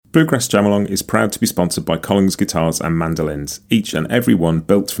Bluegrass Jamalong is proud to be sponsored by Collins Guitars and Mandolins, each and every one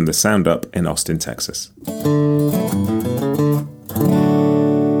built from the sound up in Austin, Texas.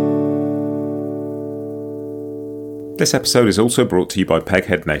 This episode is also brought to you by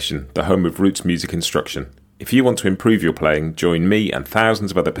Peghead Nation, the home of roots music instruction. If you want to improve your playing, join me and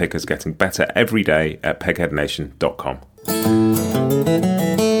thousands of other pickers getting better every day at pegheadnation.com.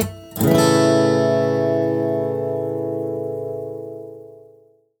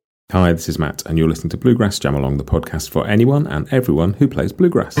 Hi, this is Matt, and you're listening to Bluegrass Jamalong, the podcast for anyone and everyone who plays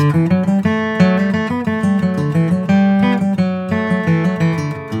bluegrass. Hey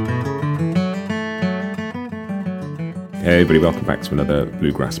everybody, welcome back to another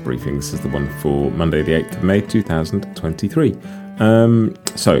Bluegrass Briefing. This is the one for Monday the 8th of May 2023.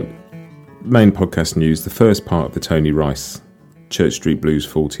 So, main podcast news, the first part of the Tony Rice Church Street Blues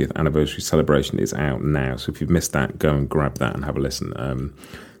 40th anniversary celebration is out now, so if you've missed that, go and grab that and have a listen.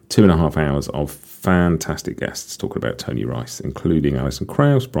 2.5 hours of fantastic guests talking about Tony Rice, including Alison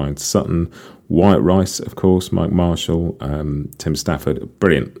Krauss, Brian Sutton, Wyatt Rice, of course, Mike Marshall, Tim Stafford.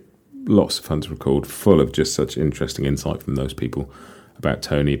 Brilliant. Lots of fun to record, full of just such interesting insight from those people about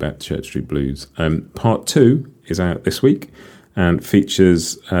Tony, about Church Street Blues. Part 2 is out this week and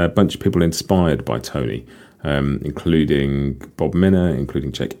features a bunch of people inspired by Tony, including Bob Minner,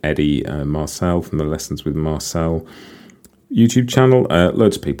 including Jake Eddy, Marcel from the Lessons with Marcel YouTube channel,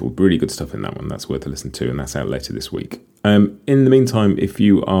 loads of people, really good stuff in that one, that's worth a listen to, and that's out later this week. In the meantime, if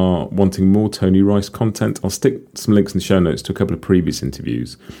you are wanting more Tony Rice content, I'll stick some links in the show notes to a couple of previous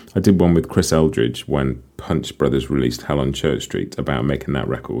interviews. I did one with Chris Eldridge when Punch Brothers released Hell on Church Street about making that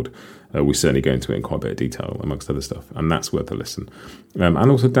record. We certainly go into it in quite a bit of detail, amongst other stuff, and that's worth a listen. And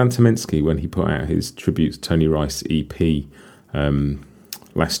also Dan Tominski, when he put out his tribute to Tony Rice EP,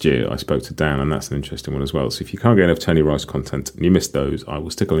 last year, I spoke to Dan, and that's an interesting one as well. So if you can't get enough Tony Rice content and you missed those, I will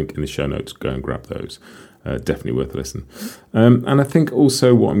stick a link in the show notes. Go and grab those. Definitely worth a listen. And I think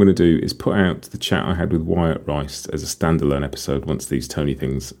also what I'm going to do is put out the chat I had with Wyatt Rice as a standalone episode once these Tony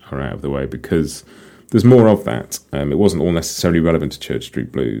things are out of the way, because there's more of that. It wasn't all necessarily relevant to Church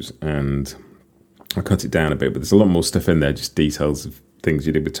Street Blues, and I cut it down a bit, but there's a lot more stuff in there, just details of things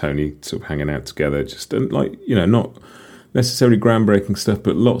you did with Tony, sort of hanging out together, just like, you know, not necessarily groundbreaking stuff,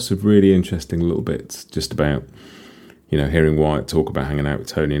 but lots of really interesting little bits just about, you know, hearing Wyatt talk about hanging out with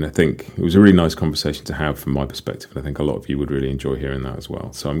Tony. And I think it was a really nice conversation to have from my perspective, and I think a lot of you would really enjoy hearing that as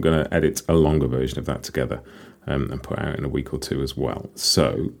well. So I'm going to edit a longer version of that together and put out in a week or two as well.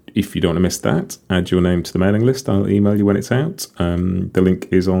 So if you don't want to miss that, add your name to the mailing list. I'll email you when it's out. The link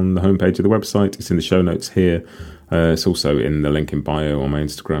is on the homepage of the website. It's in the show notes here. It's also in the link in bio on my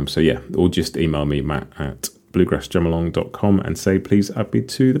Instagram. So yeah, or just email me, Matt, at bluegrassjamalong.com, and say please add me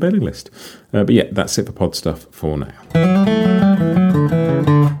to the mailing list. But yeah, that's it for pod stuff for now.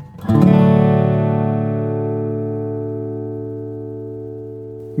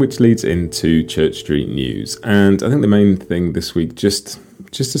 Which leads into Church Street news, and I think the main thing this week, just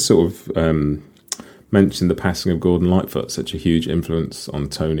to sort of mention the passing of Gordon Lightfoot, such a huge influence on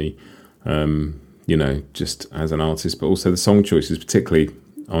Tony, you know, just as an artist, but also the song choices, particularly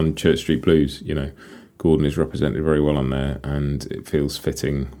on Church Street Blues. You know, Gordon is represented very well on there, and it feels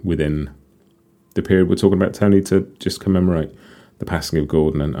fitting within the period we're talking about Tony to just commemorate the passing of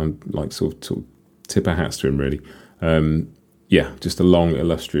Gordon and like sort of tip our hats to him, really. Yeah, just a long,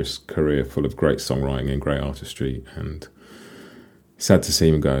 illustrious career full of great songwriting and great artistry, and sad to see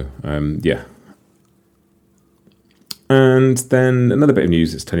him go. Yeah. And then another bit of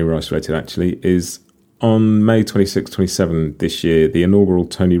news that's Tony Rice related, actually, is on May 26-27 this year, the inaugural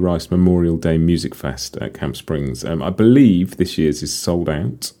Tony Rice Memorial Day Music Fest at Camp Springs. I believe this year's is sold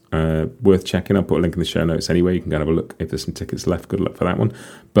out. Worth checking. I'll put a link in the show notes anyway. You can go and have a look if there's some tickets left. Good luck for that one.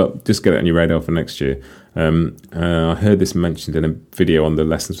 But just get it on your radar for next year. I heard this mentioned in a video on the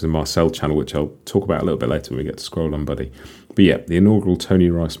Lessons with Marcel channel, which I'll talk about a little bit later when we get to Scroll On Buddy. But yeah, the inaugural Tony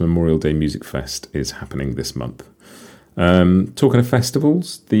Rice Memorial Day Music Fest is happening this month. Talking of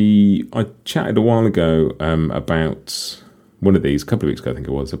festivals, I chatted a while ago about one of these, a couple of weeks ago I think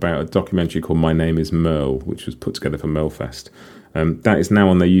it was, about a documentary called My Name is Merle, which was put together for Merlefest. That is now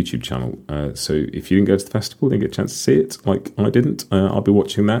on their YouTube channel, so if you didn't go to the festival, didn't get a chance to see it, like I didn't, I'll be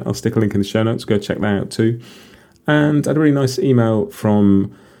watching that. I'll stick a link in the show notes, go check that out too. And I had a really nice email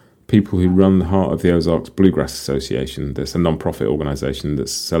from people who run the Heart of the Ozarks Bluegrass Association. There's a non-profit organisation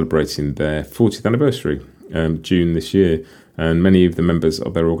that's celebrating their 40th anniversary, June this year, and many of the members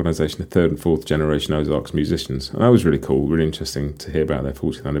of their organisation are third and fourth generation Ozarks musicians. And that was really cool, really interesting to hear about their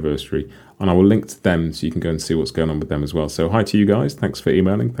 40th anniversary. And I will link to them so you can go and see what's going on with them as well. So hi to you guys, thanks for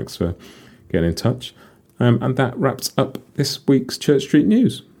emailing, thanks for getting in touch. And that wraps up this week's Church Street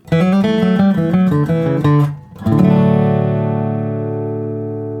news.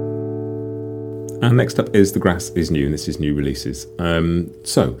 And next up is The Grass is New, and this is new releases.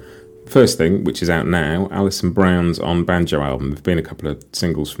 So, first thing, which is out now, Alison Brown's On Banjo album. There have been a couple of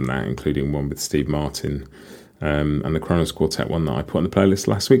singles from that, including one with Steve Martin and the Kronos Quartet one that I put on the playlist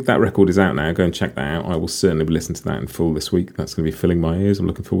last week. That record is out now. Go and check that out. I will certainly be listening to that in full this week. That's going to be filling my ears. I'm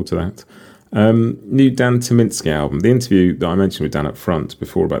looking forward to that. New Dan Tyminski album. The interview that I mentioned with Dan up front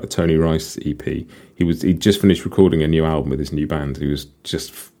before about the Tony Rice EP, he'd just finished recording a new album with his new band. He was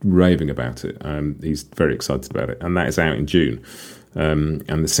just raving about it. He's very excited about it, and that is out in June. And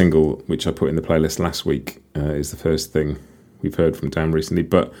the single, which I put in the playlist last week, is the first thing we've heard from Dan recently.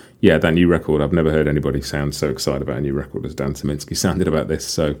 But yeah, that new record, I've never heard anybody sound so excited about a new record as Dan Tyminski sounded about this.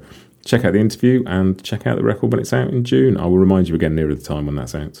 So check out the interview and check out the record when it's out in June. I will remind you again nearer the time when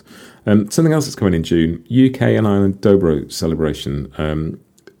that's out. Something else that's coming in June, UK and Ireland Dobro celebration.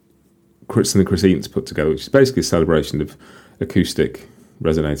 Chris Eaton's put together, which is basically a celebration of acoustic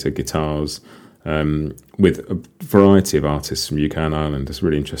resonator guitars with a variety of artists from UK and Ireland. It's a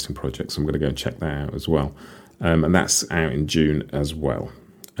really interesting project, so I'm going to go and check that out as well. And that's out in June as well.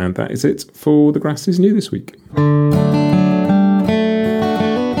 And that is it for The Grass is New this week.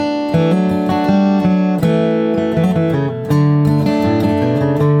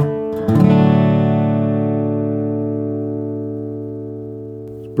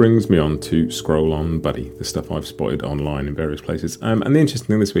 Brings me on to Scroll On Buddy, the stuff I've spotted online in various places. And the interesting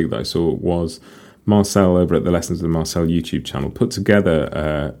thing this week that I saw was Marcel over at the Lessons of the Marcel YouTube channel put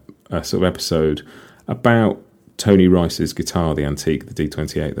together a sort of episode about Tony Rice's guitar, the antique, the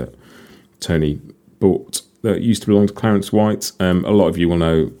D28 that Tony bought, that used to belong to Clarence White. A lot of you will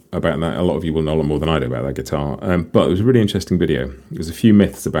know about that. A lot of you will know a lot more than I do about that guitar. But it was a really interesting video. There's a few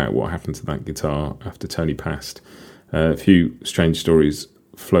myths about what happened to that guitar after Tony passed. A few strange stories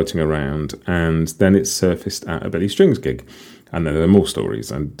floating around, and then it surfaced at a Billy Strings gig, and then there are more stories.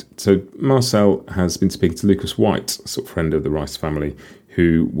 And so Marcel has been speaking to Lucas White, a sort of friend of the Rice family,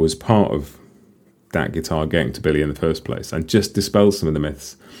 who was part of that guitar getting to Billy in the first place, and just dispels some of the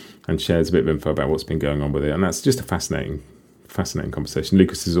myths and shares a bit of info about what's been going on with it. And that's just a fascinating conversation.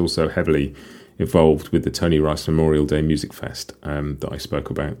 Lucas is also heavily involved with the Tony Rice Memorial Day Music Fest that I spoke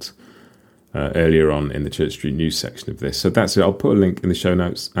about earlier on in the Church Street News section of this. So that's it. I'll put a link in the show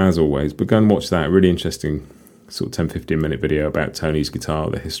notes as always, but go and watch that. Really interesting sort of 10-15 minute video about Tony's guitar,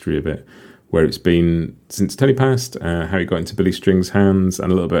 the history of it, where it's been since Tony passed, how it got into Billy Strings' hands, and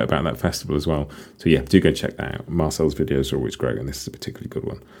a little bit about that festival as well. So yeah, do go and check that out. Marcel's videos are always great, and this is a particularly good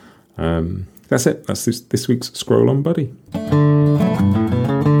one. That's it. That's this week's Scroll On Buddy.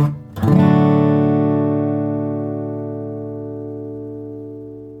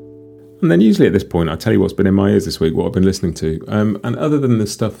 And then usually at this point, I tell you what's been in my ears this week, what I've been listening to. And other than the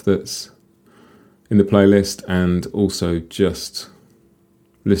stuff that's in the playlist, and also just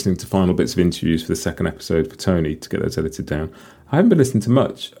listening to final bits of interviews for the second episode for Tony to get those edited down, I haven't been listening to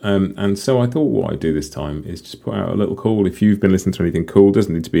much. And so I thought what I'd do this time is just put out a little call. If you've been listening to anything cool,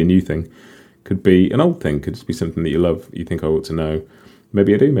 doesn't need to be a new thing. Could be an old thing, could just be something that you love, you think I ought to know.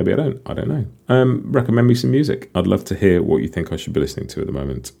 Maybe I do, maybe I don't. I don't know. Recommend me some music. I'd love to hear what you think I should be listening to at the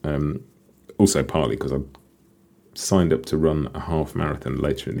moment. Also, partly because I've signed up to run a half marathon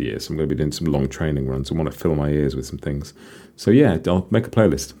later in the year, so I'm going to be doing some long training runs and want to fill my ears with some things. So yeah, I'll make a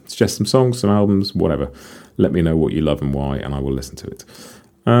playlist. Suggest some songs, some albums, whatever. Let me know what you love and why, and I will listen to it.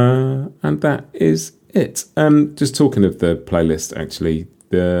 And that is it. Just talking of the playlist, actually,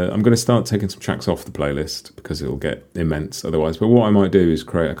 I'm going to start taking some tracks off the playlist because it'll get immense otherwise. But what I might do is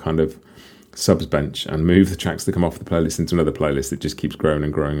create a kind of subs bench and move the tracks that come off the playlist into another playlist that just keeps growing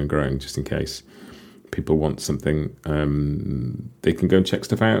and growing and growing, just in case people want something. They can go and check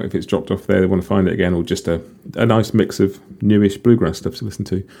stuff out if it's dropped off there, they want to find it again, or just a nice mix of newish bluegrass stuff to listen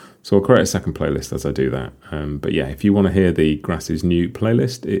to. So I'll create a second playlist as I do that. But yeah, if you want to hear the Grass is New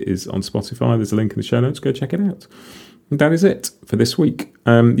playlist, it is on Spotify. There's a link in the show notes. Go check it out. And that is it for this week.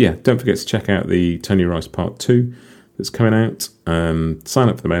 Yeah, don't forget to check out the Tony Rice Part 2 that's coming out. Sign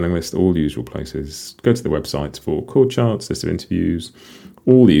up for the mailing list, all the usual places. Go to the website for chord charts, list of interviews,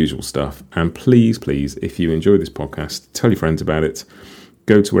 all the usual stuff. And please, if you enjoy this podcast, tell your friends about it.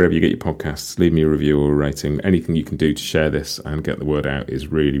 Go to wherever you get your podcasts, leave me a review or a rating. Anything you can do to share this and get the word out is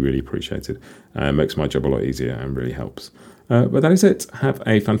really, really appreciated. Makes my job a lot easier and really helps. But that is it. Have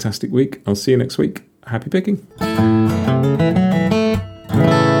a fantastic week. I'll see you next week. Happy picking.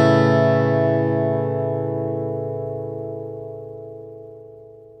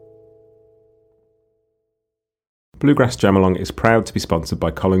 Bluegrass Jamalong is proud to be sponsored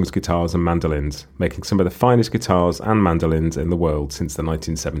by Collings Guitars and Mandolins, making some of the finest guitars and mandolins in the world since the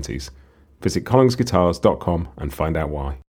 1970s. Visit collingsguitars.com and find out why.